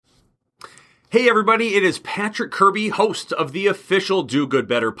Hey everybody, it is Patrick Kirby, host of the official Do Good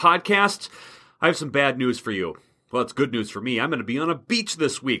Better podcast. I have some bad news for you. Well, it's good news for me. I'm going to be on a beach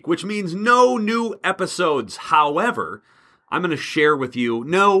this week, which means no new episodes. However, I'm going to reshare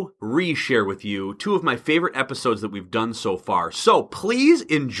with you two of my favorite episodes that we've done so far. So please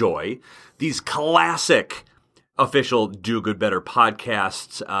enjoy these classic official Do Good Better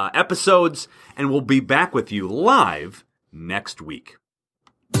podcasts episodes, and we'll be back with you live next week.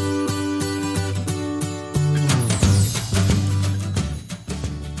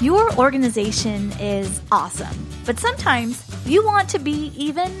 Your organization is awesome, but sometimes you want to be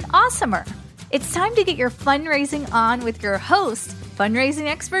even awesomer. It's time to get your fundraising on with your host, fundraising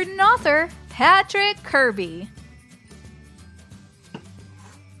expert and author, Patrick Kirby.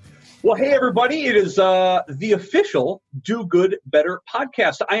 Well, hey, everybody. It is the official Do Good Better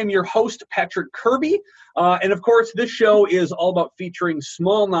podcast. I am your host, Patrick Kirby. And, of course, this show is all about featuring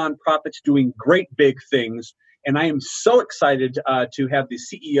small nonprofits doing great big things. And I am so excited to have the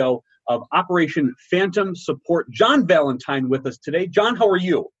CEO of Operation Phantom Support, John Valentine, with us today. John, how are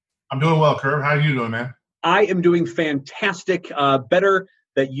you? I'm doing well, Kirby. How are you doing, man? I am doing fantastic. Better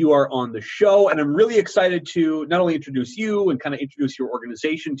that you are on the show. And I'm really excited to not only introduce you and kind of introduce your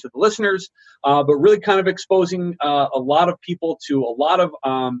organization to the listeners, but really kind of exposing a lot of people to a lot of,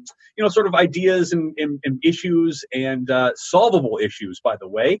 sort of ideas and issues and solvable issues, by the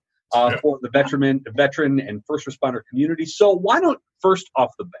way. For the veteran and first responder community. So why don't, first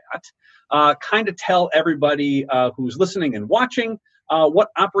off the bat, kind of tell everybody who's listening and watching what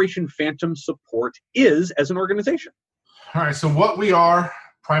Operation Phantom Support is as an organization. All right, so what we are,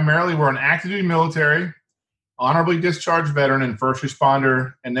 primarily we're an active duty military, honorably discharged veteran and first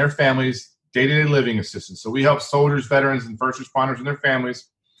responder and their families' day-to-day living assistance. So we help soldiers, veterans, and first responders and their families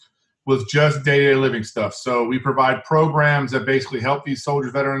with just day-to-day living stuff. So we provide programs that basically help these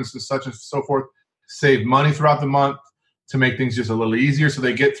soldiers, veterans, and such and so forth save money throughout the month to make things just a little easier, so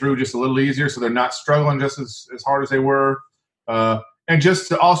they get through just a little easier, so they're not struggling just as hard as they were. And just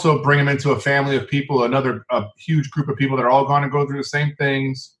to also bring them into a family of people, a huge group of people that are all going to go through the same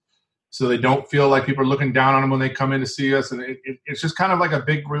things, so they don't feel like people are looking down on them when they come in to see us. And it's just kind of like a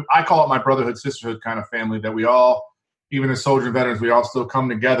big group. I call it my brotherhood, sisterhood kind of family that we all, even as soldier veterans, we all still come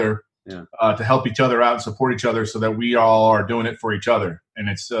together to help each other out and support each other so that we all are doing it for each other. And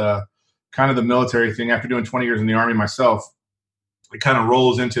it's kind of the military thing. After doing 20 years in the Army myself, it kind of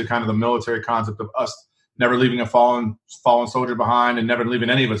rolls into kind of the military concept of us never leaving a fallen soldier behind and never leaving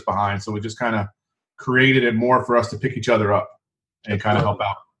any of us behind. So we just kind of created it more for us to pick each other up and kind of help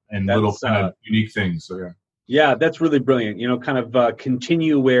out in little kind of unique things. So, yeah. Yeah, that's really brilliant. Kind of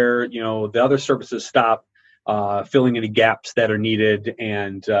continue where, the other services stop, filling any gaps that are needed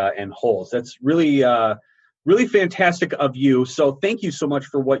and holes. That's really, really fantastic of you. So thank you so much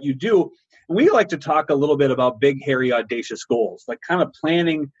for what you do. And we like to talk a little bit about big, hairy, audacious goals, like kind of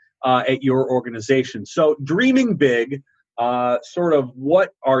planning at your organization. So dreaming big, sort of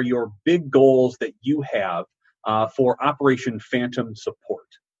what are your big goals that you have for Operation Phantom Support?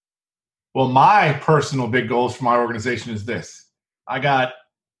 Well, my personal big goals for my organization is this. I got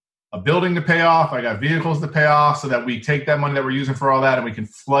a building to pay off. I got vehicles to pay off so that we take that money that we're using for all that and we can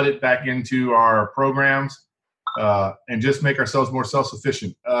flood it back into our programs and just make ourselves more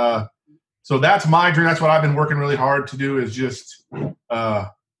self-sufficient. So that's my dream. That's what I've been working really hard to do, is just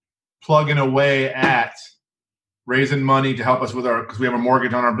plugging away at raising money to help us with because we have a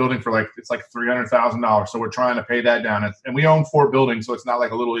mortgage on our building for it's like $300,000. So we're trying to pay that down. And we own 4 buildings, so it's not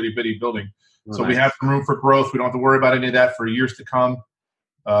like a little itty bitty building. Oh, so nice. We have some room for growth. We don't have to worry about any of that for years to come.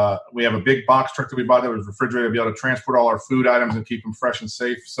 We have a big box truck that we bought that was refrigerated to be able to transport all our food items and keep them fresh and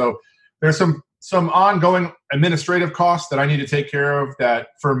safe. So there's some ongoing administrative costs that I need to take care of that,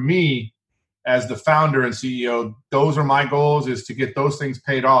 for me as the founder and CEO, those are my goals, is to get those things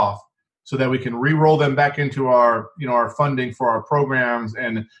paid off so that we can re-roll them back into our funding for our programs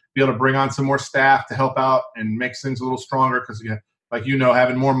and be able to bring on some more staff to help out and make things a little stronger, because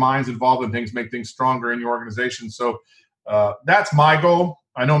having more minds involved in things make things stronger in your organization. So that's my goal.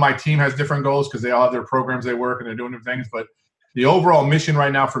 I know my team has different goals because they all have their programs they work and they're doing different things. But the overall mission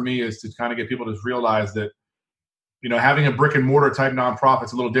right now for me is to kind of get people to realize that, having a brick and mortar type nonprofit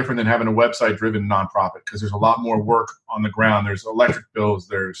is a little different than having a website driven nonprofit, because there's a lot more work on the ground. There's electric bills.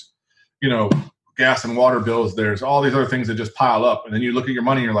 There's, gas and water bills. There's all these other things that just pile up. And then you look at your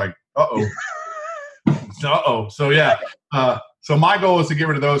money and you're like, uh-oh. Uh-oh. So, yeah. So my goal is to get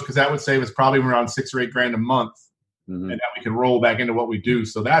rid of those, because that would save us probably around $6 or $8 grand a month. And that we can roll back into what we do.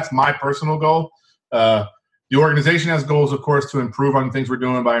 So that's my personal goal. The organization has goals, of course, to improve on things we're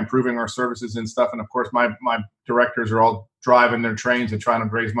doing by improving our services and stuff. And, of course, my directors are all driving their trains and trying to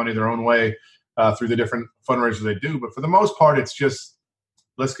raise money their own way. through the different fundraisers they do. But for the most part, it's just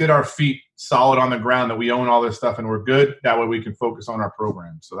let's get our feet solid on the ground that we own all this stuff and we're good. That way we can focus on our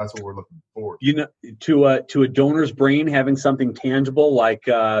program. So that's what we're looking forward to. You know, to a donor's brain, having something tangible like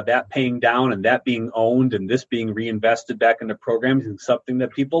that paying down and that being owned and this being reinvested back into programs is something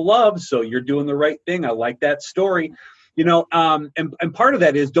that people love. So you're doing the right thing. I like that story. You know, and part of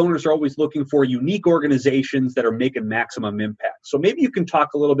that is donors are always looking for unique organizations that are making maximum impact. So maybe you can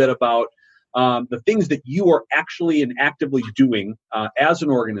talk a little bit about the things that you are actually and actively doing as an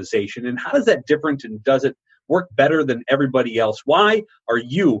organization, and how is that different, and does it work better than everybody else? Why are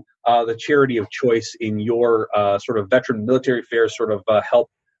you the charity of choice in your sort of veteran military affairs sort of help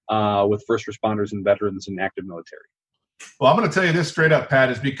with first responders and veterans and active military? Well, I'm going to tell you this straight up,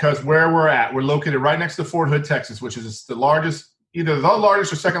 Pat, is because where we're at, we're located right next to Fort Hood, Texas, which is the largest, either the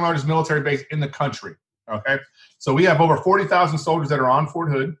largest or second largest military base in the country. Okay. So we have over 40,000 soldiers that are on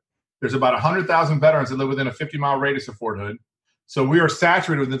Fort Hood. There's about 100,000 veterans that live within a 50-mile radius of Fort Hood. So we are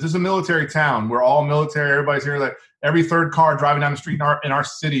saturated with this. This is a military town. We're all military. Everybody's here. Like every third car driving down the street in our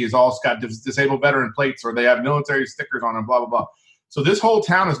city is all got disabled veteran plates, or they have military stickers on them, blah, blah, blah. So this whole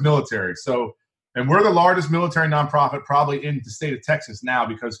town is military. So, and we're the largest military nonprofit probably in the state of Texas now,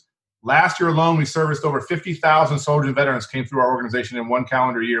 because last year alone, we serviced over 50,000 soldiers and veterans came through our organization in one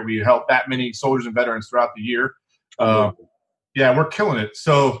calendar year. We helped that many soldiers and veterans throughout the year. Yeah, we're killing it.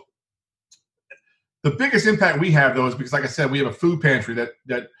 So the biggest impact we have, though, is because, like I said, we have a food pantry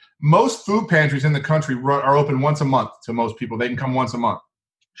that most food pantries in the country are open once a month to most people. They can come once a month.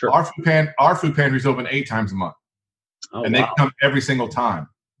 Sure. Our food pantry is open 8 times a month, and they come every single time.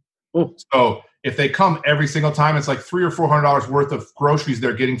 Ooh. So if they come every single time, it's like $300 or $400 worth of groceries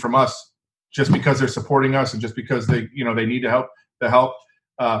they're getting from us, just because they're supporting us and just because they need the help.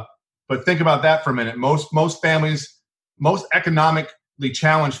 But think about that for a minute. Most families, most economically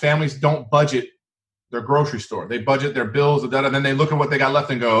challenged families, don't budget their grocery store. They budget their bills, and then they look at what they got left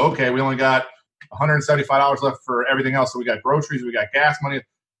and go, okay, we only got $175 left for everything else. So we got groceries, we got gas money.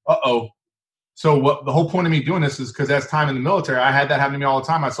 So what the whole point of me doing this is because that's time in the military. I had that happen to me all the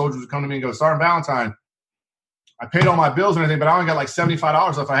time. My soldiers would come to me and go, Sergeant Valentine, I paid all my bills and everything, but I only got like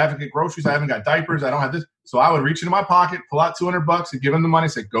 $75 left. I haven't got groceries. I haven't got diapers. I don't have this. So I would reach into my pocket, pull out $200 and give them the money,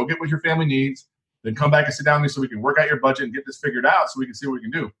 say, go get what your family needs, then come back and sit down with me so we can work out your budget and get this figured out so we can see what we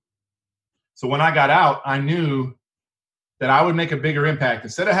can do. So when I got out, I knew that I would make a bigger impact.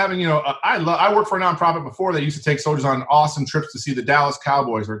 Instead of having, I worked for a nonprofit before that used to take soldiers on awesome trips to see the Dallas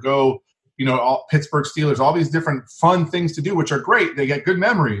Cowboys or go, Pittsburgh Steelers, all these different fun things to do, which are great. They get good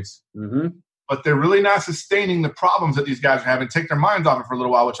memories, but they're really not sustaining the problems that these guys are having. Take their minds off it for a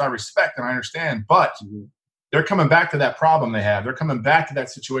little while, which I respect and I understand, but they're coming back to that problem they have. They're coming back to that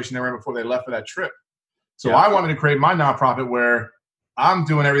situation they were in before they left for that trip. So I wanted to create my nonprofit where I'm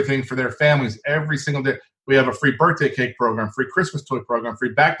doing everything for their families every single day. We have a free birthday cake program, free Christmas toy program,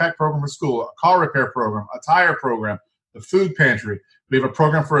 free backpack program for school, a car repair program, a tire program, the food pantry. We have a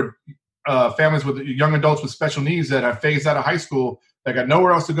program for families with young adults with special needs that have phased out of high school that got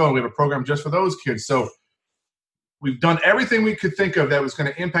nowhere else to go. And we have a program just for those kids. So we've done everything we could think of that was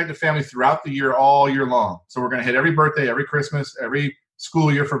going to impact the family throughout the year, all year long. So we're going to hit every birthday, every Christmas, every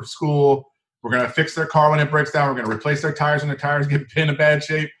school year for school. We're going to fix their car when it breaks down. We're going to replace their tires when their tires get in a bad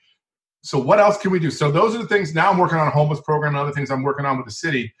shape. So what else can we do? So those are the things. Now I'm working on a homeless program and other things I'm working on with the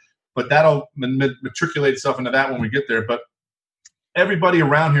city, but that'll matriculate itself into that when we get there. But everybody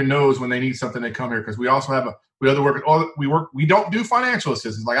around here knows when they need something, they come here, because we also have we don't do financial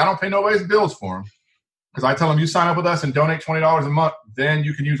assistance. Like I don't pay nobody's bills for them, because I tell them, you sign up with us and donate $20 a month, then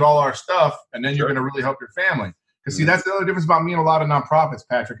you can use all our stuff, and then you're going to really help your family. Because see, that's the other difference about me and a lot of nonprofits,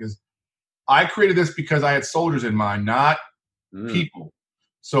 Patrick, is I created this because I had soldiers in mind, not people.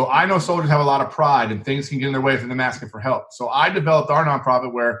 So I know soldiers have a lot of pride and things can get in their way from them asking for help. So I developed our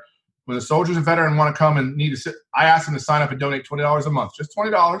nonprofit where when the soldiers and veterans want to come and need to sit, I ask them to sign up and donate $20 a month, just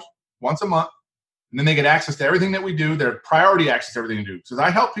 $20 once a month. And then they get access to everything that we do. Their priority access to everything we do. So I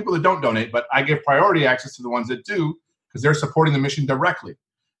help people that don't donate, but I give priority access to the ones that do, because they're supporting the mission directly.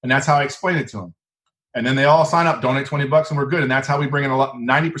 And that's how I explain it to them. And then they all sign up, donate $20, and we're good. And that's how we bring in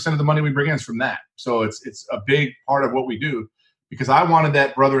 90% of the money we bring in is from that. So it's a big part of what we do, because I wanted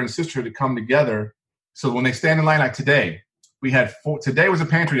that brother and sister to come together. So when they stand in line, like today, today was a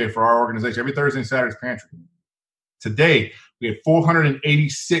pantry day for our organization. Every Thursday and Saturday is pantry. Today, we had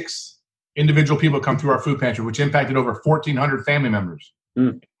 486 individual people come through our food pantry, which impacted over 1,400 family members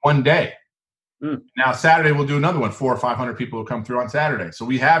one day. Now, Saturday, we'll do another one. 400 or 500 people will come through on Saturday. So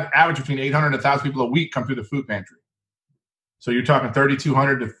we have average between 800 and 1,000 people a week come through the food pantry. So you're talking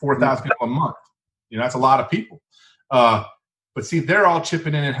 3,200 to 4,000 people a month. That's a lot of people. But see, they're all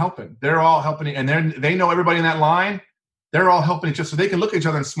chipping in and helping. They're all helping, and they know everybody in that line. They're all helping each other, so they can look at each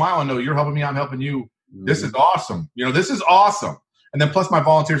other and smile and know you're helping me, I'm helping you. This is awesome. This is awesome. And then plus my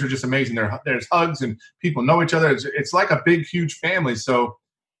volunteers are just amazing. There's hugs and people know each other. It's like a big, huge family. So,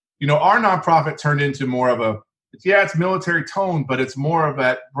 our nonprofit turned into more of it's military tone, but it's more of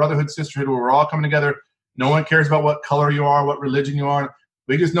that brotherhood, sisterhood where we're all coming together. No one cares about what color you are, what religion you are.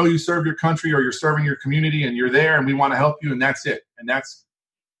 We just know you serve your country or you're serving your community and you're there and we want to help you, and that's it. And that's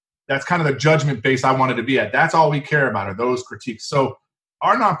kind of the judgment base I wanted to be at. That's all we care about are those critiques. So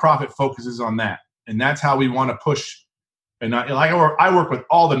our nonprofit focuses on that, and that's how we want to push. And I work with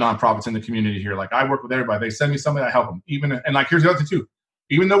all the nonprofits in the community here. Like I work with everybody. They send me something, I help them. Here's the other thing too.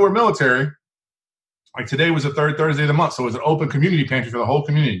 Even though we're military, like today was the third Thursday of the month, so it was an open community pantry for the whole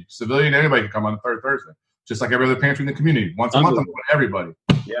community. Civilian, anybody can come on the third Thursday, just like every other pantry in the community. Once a month, I'm going to everybody.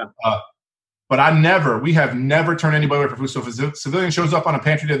 Yeah. But we have never turned anybody away for food. So if a civilian shows up on a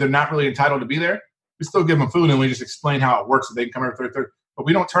pantry that they're not really entitled to be there, we still give them food and we just explain how it works so they can come every third. But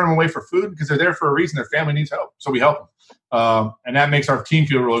we don't turn them away for food because they're there for a reason. Their family needs help, so we help them. And that makes our team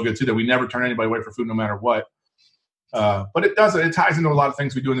feel really good too, that we never turn anybody away for food no matter what. But it ties into a lot of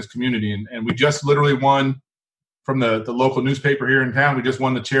things we do in this community. And we just literally won from the local newspaper here in town. We just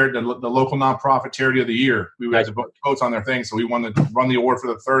won the local nonprofit charity of the year. We had to put votes on their thing. So we won the award for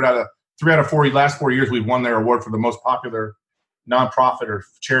the 3 out of 4 last 4 years. We've won their award for the most popular nonprofit or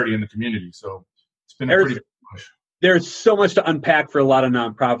charity in the community. So it's been a pretty big push. There's so much to unpack for a lot of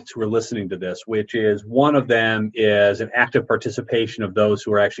nonprofits who are listening to this, which is one of them is an active participation of those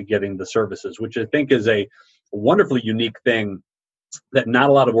who are actually getting the services, which I think is a wonderfully unique thing that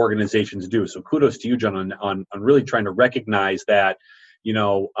not a lot of organizations do. So kudos to you, John, on really trying to recognize that,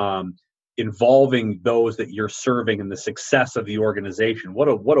 involving those that you're serving in the success of the organization. What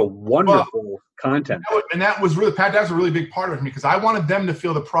a wonderful content. That was a really big part of it for me, because I wanted them to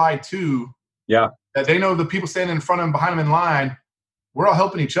feel the pride too. Yeah. That they know the people standing in front of them, behind them in line, we're all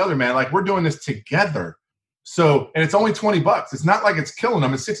helping each other, man. Like we're doing this together. So, and it's only $20. It's not like it's killing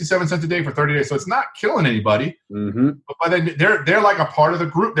them. It's 67 cents a day for 30 days. So it's not killing anybody. Mm-hmm. But they're like a part of the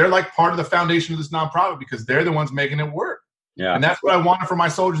group. They're like part of the foundation of this nonprofit because they're the ones making it work. Yeah. And that's what I wanted for my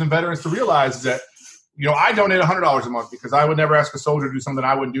soldiers and veterans to realize is that, I donate $100 a month because I would never ask a soldier to do something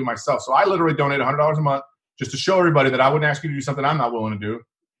I wouldn't do myself. So I literally donate $100 a month just to show everybody that I wouldn't ask you to do something I'm not willing to do.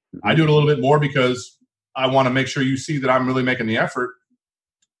 Mm-hmm. I do it a little bit more because I want to make sure you see that I'm really making the effort.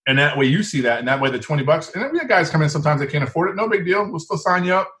 And that way you see that, and that way the $20. And then we have guys come in sometimes they can't afford it. No big deal. We'll still sign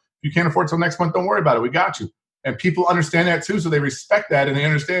you up. If you can't afford it till next month, don't worry about it. We got you. And people understand that too, so they respect that and they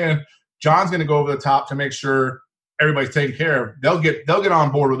understand John's going to go over the top to make sure everybody's taken care of. They'll get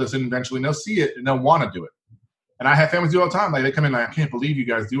on board with us eventually, and they'll see it and they'll want to do it. And I have families do it all the time. Like they come in like, I can't believe you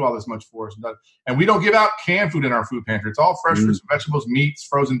guys do all this much for us. And we don't give out canned food in our food pantry. It's all fresh fruits and vegetables, meats,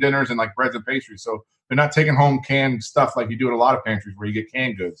 frozen dinners, and like breads and pastries. So they're not taking home canned stuff like you do at a lot of pantries where you get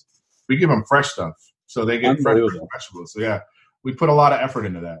canned goods. We give them fresh stuff, so they get fresh fruits and vegetables. So yeah, we put a lot of effort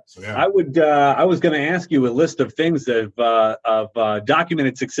into that. So yeah, I was going to ask you a list of things of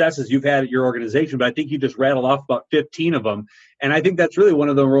documented successes you've had at your organization, but I think you just rattled off about 15 of them, and I think that's really one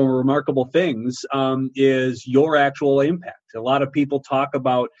of the more remarkable things is your actual impact. A lot of people talk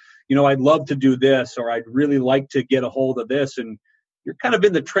about, I'd love to do this, or I'd really like to get a hold of this, and you're kind of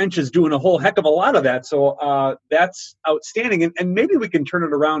in the trenches doing a whole heck of a lot of that. So that's outstanding, and maybe we can turn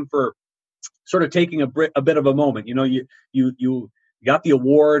it around for sort of taking a bit of a moment. You got the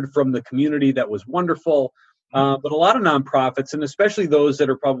award from the community. That was wonderful. But a lot of nonprofits, and especially those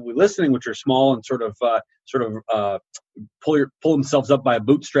that are probably listening, which are small and sort of pull themselves up by a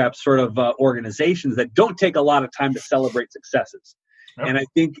bootstrap sort of organizations that don't take a lot of time to celebrate successes. Yep. And I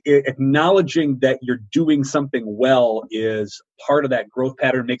think acknowledging that you're doing something well is part of that growth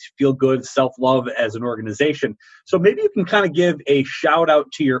pattern, makes you feel good, self-love as an organization. So maybe you can kind of give a shout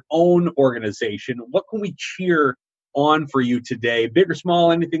out to your own organization. What can we cheer on for you today? Big or small,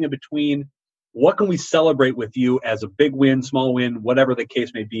 anything in between? What can we celebrate with you as a big win, small win, whatever the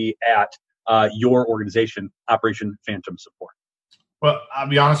case may be at your organization, Operation Phantom Support? Well, I'll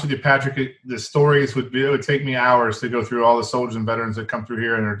be honest with you, Patrick, the stories it would take me hours to go through all the soldiers and veterans that come through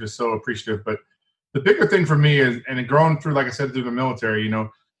here and are just so appreciative. But the bigger thing for me is, and growing through, like I said, through the military,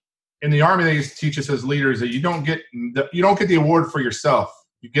 in the Army, they used to teach us as leaders that you don't get the award for yourself.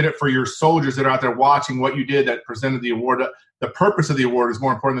 You get it for your soldiers that are out there watching what you did that presented the award. The purpose of the award is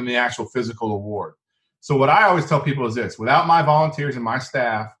more important than the actual physical award. So what I always tell people is this: without my volunteers and my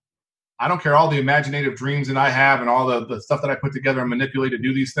staff, I don't care all the imaginative dreams that I have and all the stuff that I put together and manipulate to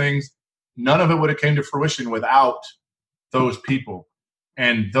do these things. None of it would have came to fruition without those people.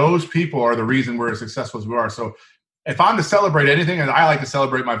 And those people are the reason we're as successful as we are. So if I'm to celebrate anything, and I like to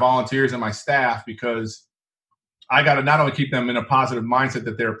celebrate my volunteers and my staff, because I got to not only keep them in a positive mindset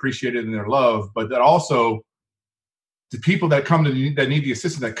that they're appreciated and they're loved, but that also the people that come to that need the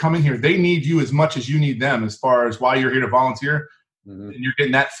assistance that come in here, they need you as much as you need them. As far as why you're here to volunteer, and you're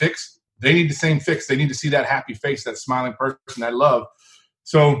getting that fix, they need the same fix. They need to see that happy face, that smiling person, that love.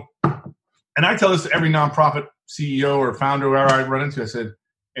 So, and I tell this to every nonprofit CEO or founder, whoever I run into. I said,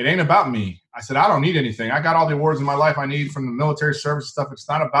 it ain't about me. I said, I don't need anything. I got all the awards in my life I need from the military service stuff. It's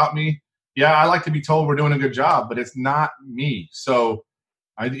not about me. Yeah, I like to be told we're doing a good job, but it's not me. So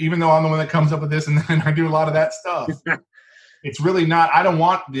even though I'm the one that comes up with this and then I do a lot of that stuff, it's really not, I don't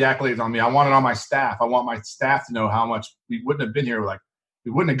want the accolades on me. I want it on my staff. I want my staff to know how much we wouldn't have been here. Like,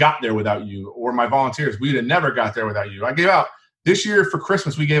 we wouldn't have got there without you, or my volunteers. We'd have never got there without you. I gave out this year for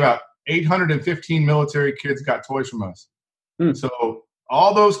Christmas, we gave out 815 military kids got toys from us. So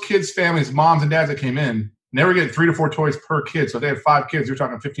all those kids' families, moms and dads that came in, they were getting 3 to 4 toys per kid. So if they had 5 kids, you're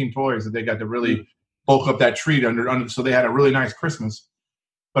talking 15 toys that they got to really bulk up that treat under. So they had a really nice Christmas.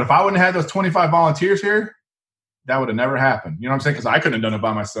 But if I wouldn't have had those 25 volunteers here, that would have never happened. You know what I'm saying? Because I couldn't have done it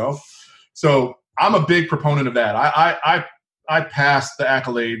by myself. So I'm a big proponent of that. I pass the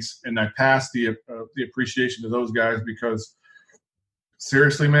accolades and I pass the appreciation to those guys, because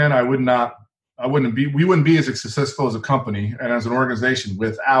seriously, man, we wouldn't be as successful as a company and as an organization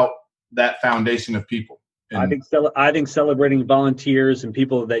without that foundation of people. And I think celebrating volunteers and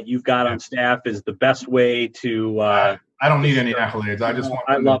people that you've got on staff is the best way to. I don't need any accolades. I just want.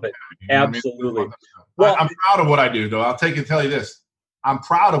 I love it. Absolutely. Well, I'm proud of what I do, though. I'll tell you this. I'm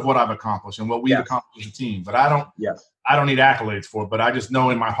proud of what I've accomplished and what we've accomplished as a team. But I don't need accolades for it. But I just know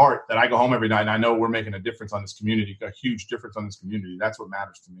in my heart that I go home every night and I know we're making a difference on this community, a huge difference on this community. That's what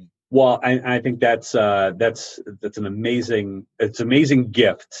matters to me. Well, I think that's an amazing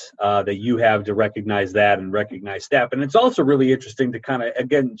gift that you have to recognize that and recognize staff. And it's also really interesting to kind of,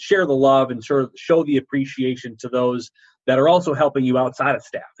 again, share the love and sort of show the appreciation to those that are also helping you outside of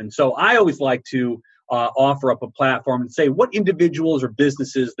staff. And so I always like to offer up a platform and say what individuals or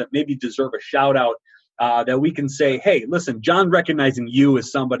businesses that maybe deserve a shout out that we can say, hey, listen, John recognizing you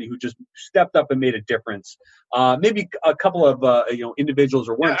as somebody who just stepped up and made a difference. Maybe a couple of individuals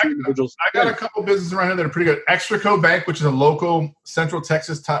or one or two individuals. I got a couple businesses around here that are pretty good. Extraco Bank, which is a local Central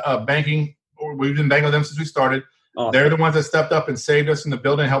Texas banking. We've been banking with them since we started. Awesome. They're the ones that stepped up and saved us in the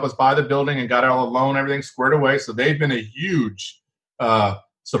building, helped us buy the building, and got all the loan, everything squared away. So they've been a huge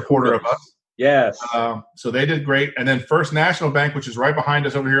supporter of us. Yes. So they did great. And then First National Bank, which is right behind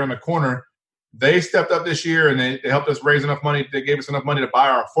us over here on the corner, they stepped up this year and they helped us raise enough money. They gave us enough money to buy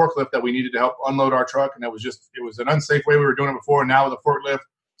our forklift that we needed to help unload our truck. And it was an unsafe way we were doing it before. And now with a forklift.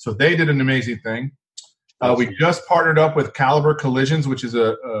 So they did an amazing thing. We just partnered up with Caliber Collisions, which is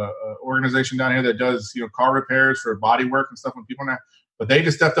a organization down here that does car repairs for body work and stuff when people are not. But they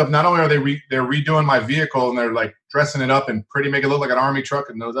just stepped up. Not only are they're redoing my vehicle and they're like dressing it up and make it look like an army truck,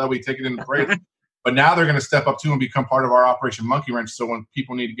 and that we take it in the parade. But now they're going to step up too and become part of our Operation Monkey Wrench. So when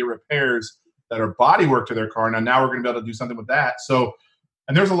people need to get repairs that are body work to their car, now we're going to be able to do something with that. So,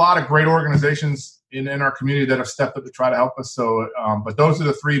 and there's a lot of great organizations in our community that have stepped up to try to help us. So, but those are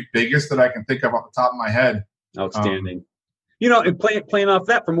the 3 biggest that I can think of off the top of my head. Outstanding. And playing off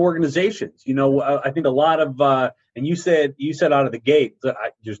that from organizations, I think a lot of, and you said out of the gate that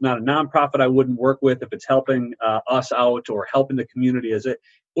there's not a nonprofit I wouldn't work with if it's helping us out or helping the community.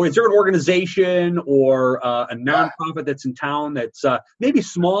 Or is there an organization or a nonprofit that's in town that's maybe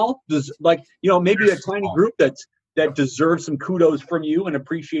small, maybe a tiny group that deserves some kudos from you and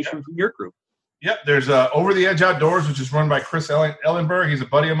appreciation from your group? Yep, there's Over the Edge Outdoors, which is run by Chris Ellenberg. He's a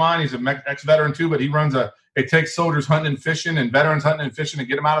buddy of mine. He's an ex-veteran too, but he runs it takes soldiers hunting and fishing and veterans hunting and fishing and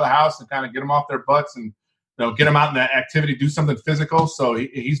get them out of the house and kind of get them off their butts and get them out in that activity, do something physical. So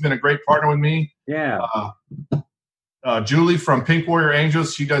he's been a great partner with me. Yeah. Julie from Pink Warrior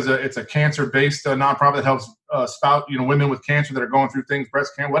Angels, she does it's a cancer-based nonprofit that helps women with cancer that are going through things,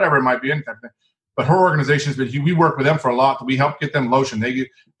 breast cancer, whatever it might be, any type of thing. But her organization's we work with them for a lot. We help get them lotion. They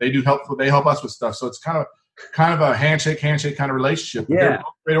help us with stuff. So it's kind of a handshake kind of relationship. Yeah. They're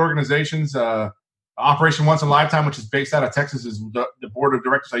great organizations. Operation Once in a Lifetime, which is based out of Texas, is the board of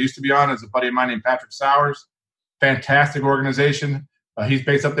directors I used to be on. Is a buddy of mine named Patrick Sowers. Fantastic organization. He's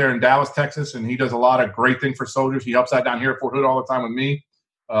based up there in Dallas, Texas, and he does a lot of great things for soldiers. He helps out down here at Fort Hood all the time with me.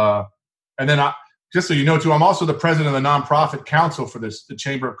 And then just so you know, too, I'm also the president of the nonprofit council for the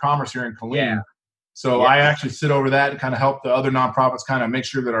Chamber of Commerce here in Killeen. Yeah. So I actually sit over that and kind of help the other nonprofits kind of make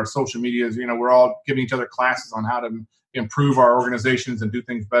sure that our social media is, we're all giving each other classes on how to improve our organizations and do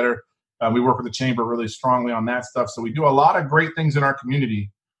things better. We work with the Chamber really strongly on that stuff. So we do a lot of great things in our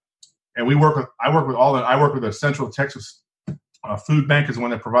community. And I work with the Central Texas Food Bank is the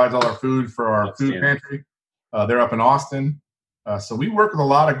one that provides all our food for our food pantry. They're up in Austin. So we work with a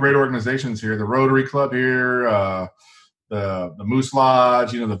lot of great organizations here. The Rotary Club here, the Moose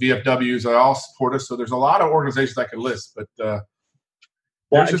Lodge, the VFWs, they all support us. So there's a lot of organizations I could list, but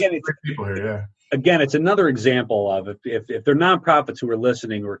there's just great people here, yeah. Again, it's another example of if they're nonprofits who are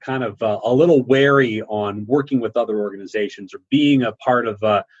listening, who are kind of a little wary on working with other organizations or being a part of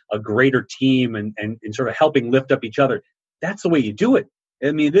a greater team and sort of helping lift up each other. That's the way you do it.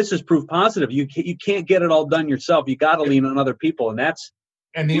 I mean, this is proof positive. You can't get it all done yourself. You got to lean on other people, and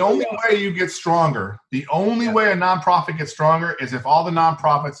the only way you get stronger, the only way a nonprofit gets stronger is if all the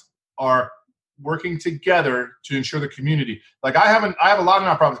nonprofits are working together to ensure the community. Like I have a lot of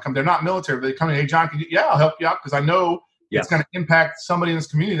nonprofits come. They're not military, but they come in. Hey, John, I'll help you out because I know it's going to impact somebody in this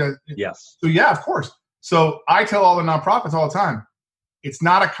community. Yes. So yeah, of course. So I tell all the nonprofits all the time, it's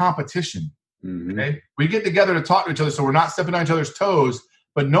not a competition. Mm-hmm. Okay, we get together to talk to each other, so we're not stepping on each other's toes.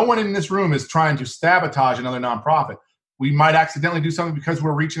 But no one in this room is trying to sabotage another nonprofit. We might accidentally do something because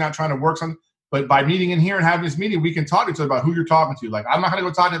we're reaching out, trying to work something. But by meeting in here and having this meeting, we can talk to each other about who you're talking to. Like, I'm not going to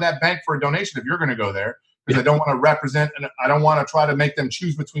go talk to that bank for a donation if you're going to go there because I don't want to represent and I don't want to try to make them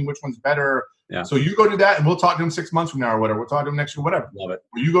choose between which one's better. Yeah. So you go do that and we'll talk to them 6 months from now or whatever. We'll talk to them next year, whatever. Love it.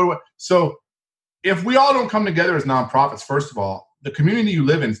 Or you go to So if we all don't come together as nonprofits, first of all, the community you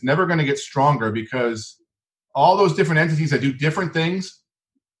live in is never going to get stronger because all those different entities that do different things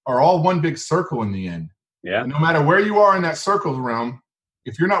are all one big circle in the end. Yeah. And no matter where you are in that circle realm,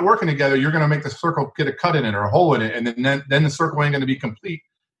 if you're not working together, you're going to make the circle get a cut in it or a hole in it, and then the circle ain't going to be complete.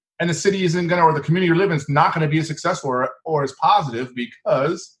 And the city isn't going to, or the community you're living in is not going to be as successful or as positive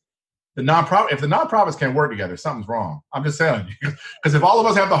because if the nonprofits can't work together, something's wrong. I'm just saying. Because if all of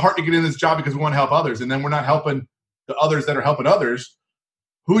us have the heart to get in this job because we want to help others, and then we're not helping the others that are helping others,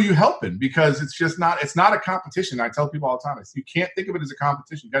 who are you helping? Because it's not a competition. I tell people all the time, you can't think of it as a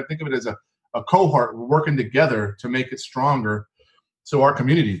competition. You got to think of it as a cohort. We're working together to make it stronger so our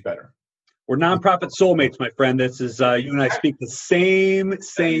community is better. We're nonprofit soulmates, my friend. This is you and I speak the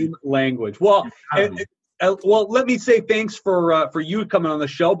same language. Well, let me say thanks for you coming on the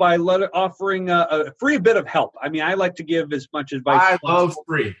show by offering a free bit of help. I mean, I like to give as much advice. I love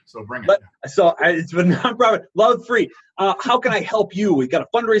free, so bring it. It's been nonprofit, love free. How can I help you? We got a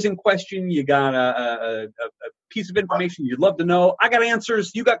fundraising question. You got a piece of information you'd love to know. I got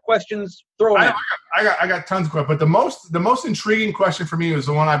answers. You got questions. Throw it in. I got tons of questions, but the most intriguing question for me was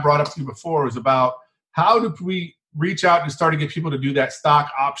the one I brought up to you before. Was about how do we reach out and start to get people to do that stock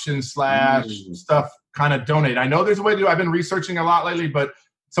option / stuff, kind of donate. I know there's a way to do it. I've been researching a lot lately, but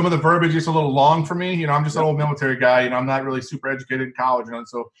some of the verbiage is a little long for me. I'm just an old military guy. I'm not really super educated in college,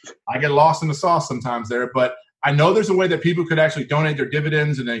 so I get lost in the sauce sometimes there. But I know there's a way that people could actually donate their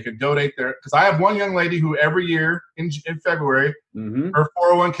dividends and they could donate because I have one young lady who every year in February, her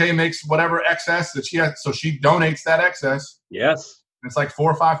 401k makes whatever excess that she has. So she donates that excess. Yes. And it's like $4,000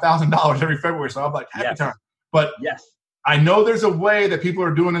 or $5,000 every February. So I'm like, happy time. But yes, I know there's a way that people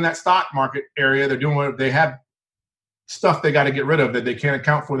are doing in that stock market area. They're doing what they have stuff they got to get rid of that they can't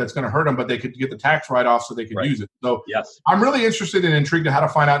account for that's going to hurt them, but they could get the tax write-off so they could use it. So yes, I'm really interested and intrigued to how to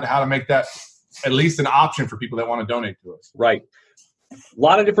find out how to make that at least an option for people that want to donate to us. Right. A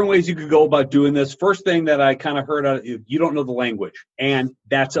lot of different ways you could go about doing this. First thing that I kind of heard, you don't know the language, and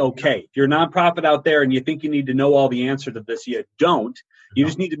that's okay. If you're a nonprofit out there and you think you need to know all the answer to this, you don't. You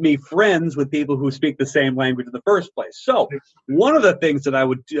just need to be friends with people who speak the same language in the first place. So one of the things that I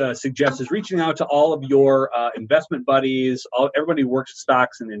would suggest is reaching out to all of your investment buddies, everybody who works with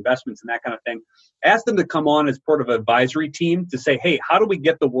stocks and investments and that kind of thing. Ask them to come on as part of an advisory team to say, hey, how do we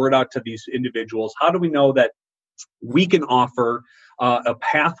get the word out to these individuals? How do we know that we can offer a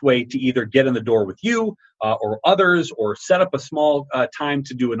pathway to either get in the door with you or others, or set up a small time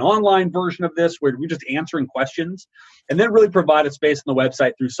to do an online version of this where we're just answering questions, and then really provide a space on the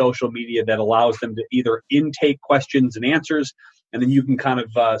website through social media that allows them to either intake questions and answers, and then you can kind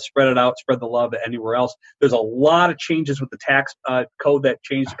of spread it out, spread the love anywhere else. There's a lot of changes with the tax code that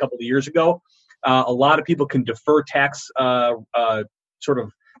changed a couple of years ago. A lot of people can defer tax sort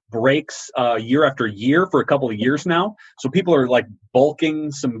of breaks year after year for a couple of years now. So people are like bulking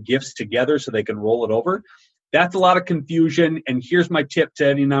some gifts together so they can roll it over. That's a lot of confusion. And here's my tip to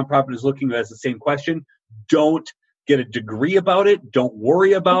any nonprofit who's looking at the same question. Don't get a degree about it. Don't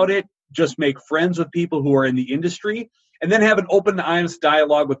worry about it. Just make friends with people who are in the industry, and then have an open, honest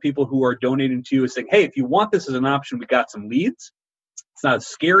dialogue with people who are donating to you and saying, hey, if you want this as an option, we got some leads. It's not as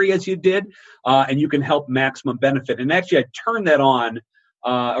scary as you did, and you can help maximum benefit. And actually, I turn that on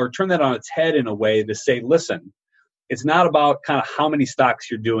its head in a way to say, listen, It's not about kind of how many stocks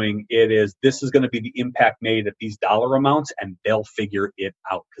you're doing. This is going to be the impact made at these dollar amounts, and they'll figure it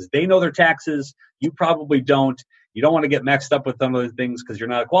out because they know their taxes. You probably don't. You don't want to get mixed up with some other things because you're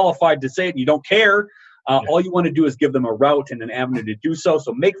not qualified to say it. And you don't care. All you want to do is give them a route and an avenue to do so.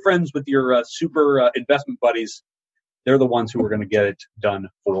 So make friends with your super investment buddies. They're the ones who are going to get it done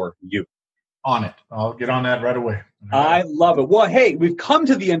for you. On it. I'll get on that right away. I love it. Well, hey, we've come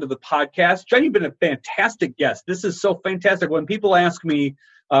to the end of the podcast. John, you've been a fantastic guest. This is so fantastic. When people ask me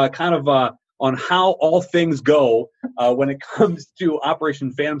on how all things go when it comes to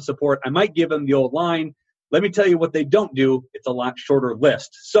Operation Phantom Support, I might give them the old line. Let me tell you what they don't do. It's a lot shorter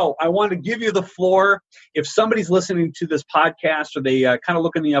list. So I want to give you the floor. If somebody's listening to this podcast or they kind of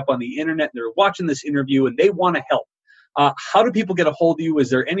looking me up on the internet and they're watching this interview and they want to help, how do people get a hold of you? Is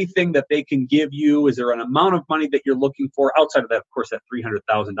there anything that they can give you? Is there an amount of money that you're looking for outside of that, of course, that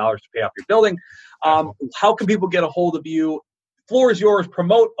 $300,000 to pay off your building? How can people get a hold of you? Floor is yours.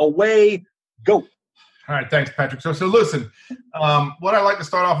 Promote away. Go. All right. Thanks, Patrick. So listen, what I like to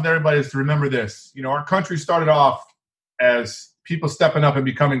start off with everybody is to remember this. Our country started off as people stepping up and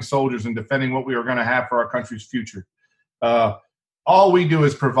becoming soldiers and defending what we were going to have for our country's future. All we do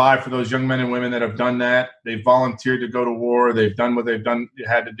is provide for those young men and women that have done that. They've volunteered to go to war. They've done what they've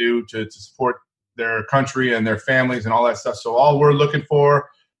had to do to support their country and their families and all that stuff. So all we're looking for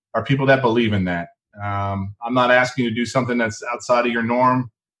are people that believe in that. I'm not asking you to do something that's outside of your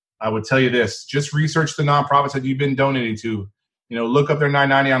norm. I would tell you this, just research the nonprofits that you've been donating to. Look up their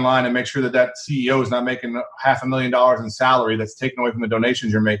 990 online and make sure that CEO is not making $500,000 in salary that's taken away from the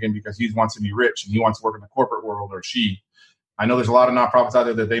donations you're making because he wants to be rich and he wants to work in the corporate world, or she. I know there's a lot of nonprofits out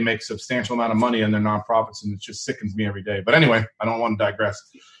there that they make substantial amount of money in their nonprofits, and it just sickens me every day. But anyway, I don't want to digress.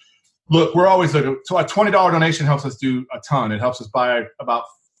 Look, we're always looking. So a $20 donation helps us do a ton. It helps us buy about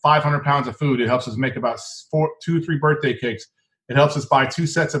 500 pounds of food. It helps us make about 2-3 birthday cakes. It helps us buy 2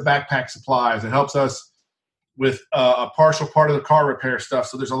 sets of backpack supplies. It helps us with a partial part of the car repair stuff.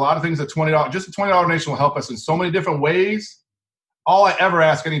 So there's a lot of things that just a $20 donation will help us in so many different ways. All I ever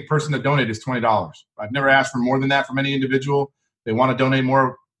ask any person to donate is $20. I've never asked for more than that from any individual. They want to donate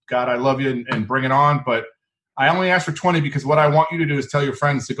more. God, I love you and bring it on. But I only ask for 20 because what I want you to do is tell your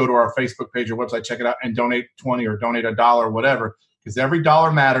friends to go to our Facebook page or website, check it out, and donate 20 or donate $1 or whatever, because every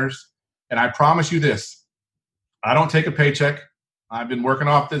dollar matters. And I promise you this, I don't take a paycheck. I've been working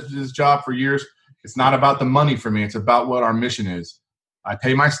off this job for years. It's not about the money for me. It's about what our mission is. I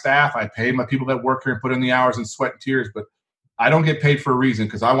pay my staff. I pay my people that work here and put in the hours and sweat and tears, but I don't get paid for a reason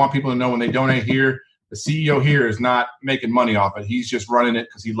because I want people to know when they donate here, the CEO here is not making money off it. He's just running it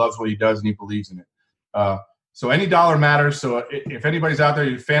because he loves what he does and he believes in it. So any dollar matters. So if anybody's out there,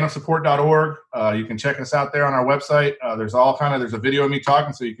 phantomsupport.org. You can check us out there on our website. There's a video of me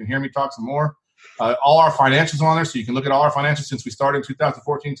talking so you can hear me talk some more. All our financials are on there, so you can look at all our financials since we started in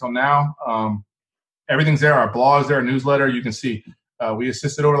 2014 till now. Everything's there. Our blog is there, our newsletter. You can see. We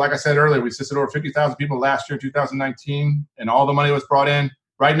assisted over, like I said earlier, 50,000 people last year, 2019, and all the money was brought in.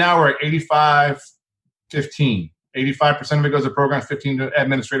 Right now, we're at 85-15. 85% of it goes to programs, 15 to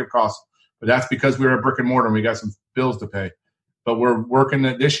administrative costs. But that's because we were a brick and mortar and we got some bills to pay. But we're working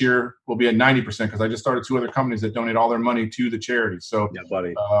that this year we'll be at 90% because I just started 2 other companies that donate all their money to the charity. So, yeah,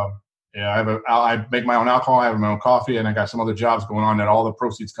 buddy. I make my own alcohol, I have my own coffee, and I got some other jobs going on that all the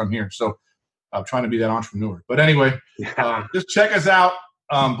proceeds come here. So I'm trying to be that entrepreneur. But anyway, just check us out.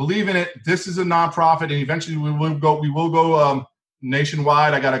 Believe in it. This is a nonprofit, and eventually we will go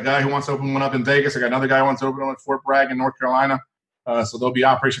nationwide. I got a guy who wants to open one up in Vegas. I got another guy who wants to open one at Fort Bragg in North Carolina. So there'll be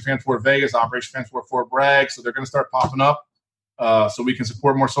Operation Phantom Support Vegas, Operation Phantom Support Fort Bragg. So they're going to start popping up so we can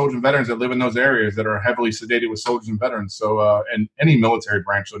support more soldiers and veterans that live in those areas that are heavily sedated with soldiers and veterans. So and any military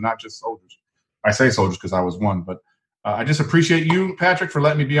branch, so not just soldiers. I say soldiers because I was one, but I just appreciate you, Patrick, for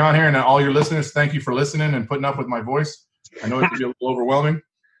letting me be on here, and all your listeners. Thank you for listening and putting up with my voice. I know it can be a little overwhelming.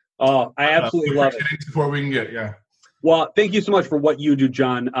 Oh, I absolutely love it. Before we can get, yeah. Well, thank you so much for what you do,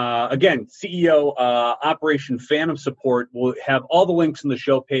 John. Again, CEO, Operation Phantom Support. We'll have all the links in the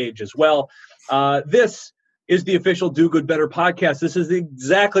show page as well. This is the official Do Good Better podcast. This is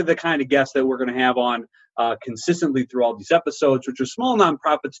exactly the kind of guest that we're going to have on consistently through all these episodes, which are small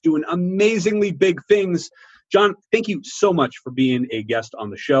nonprofits doing amazingly big things. John, thank you so much for being a guest on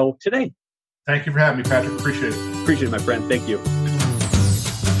the show today. Thank you for having me, Patrick. Appreciate it. Appreciate it, my friend. Thank you.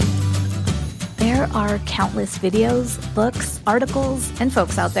 There are countless videos, books, articles, and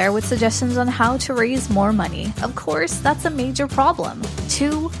folks out there with suggestions on how to raise more money. Of course, that's a major problem.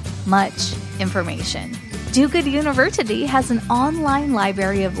 Too much information. Do Good University has an online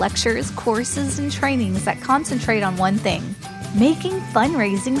library of lectures, courses, and trainings that concentrate on one thing: making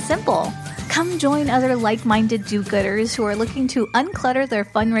fundraising simple. Come join other like-minded do-gooders who are looking to unclutter their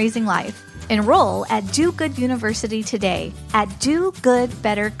fundraising life. Enroll at Do Good University today at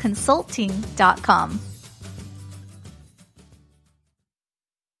dogoodbetterconsulting.com.